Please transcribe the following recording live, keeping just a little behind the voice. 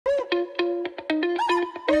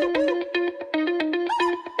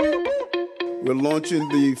We're launching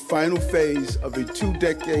the final phase of a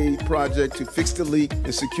 2-decade project to fix the leak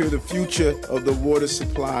and secure the future of the water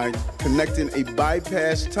supply, connecting a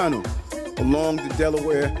bypass tunnel along the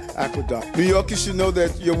Delaware Aqueduct. New Yorkers should know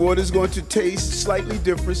that your water is going to taste slightly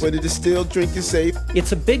different, but it is still drinking safe.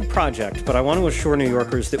 It's a big project, but I want to assure New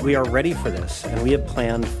Yorkers that we are ready for this, and we have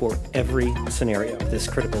planned for every scenario. This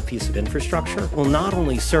critical piece of infrastructure will not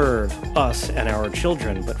only serve us and our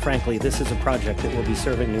children, but frankly, this is a project that will be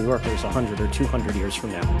serving New Yorkers 100 or 200 years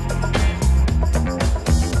from now.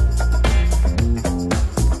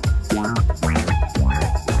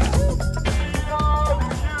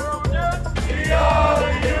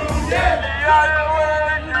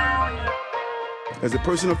 As a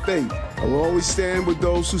person of faith, I will always stand with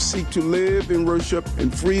those who seek to live and worship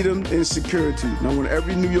in freedom and security. And I want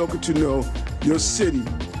every New Yorker to know your city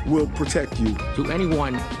will protect you. To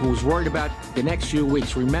anyone who's worried about the next few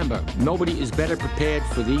weeks, remember, nobody is better prepared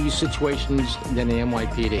for these situations than the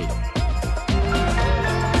NYPD.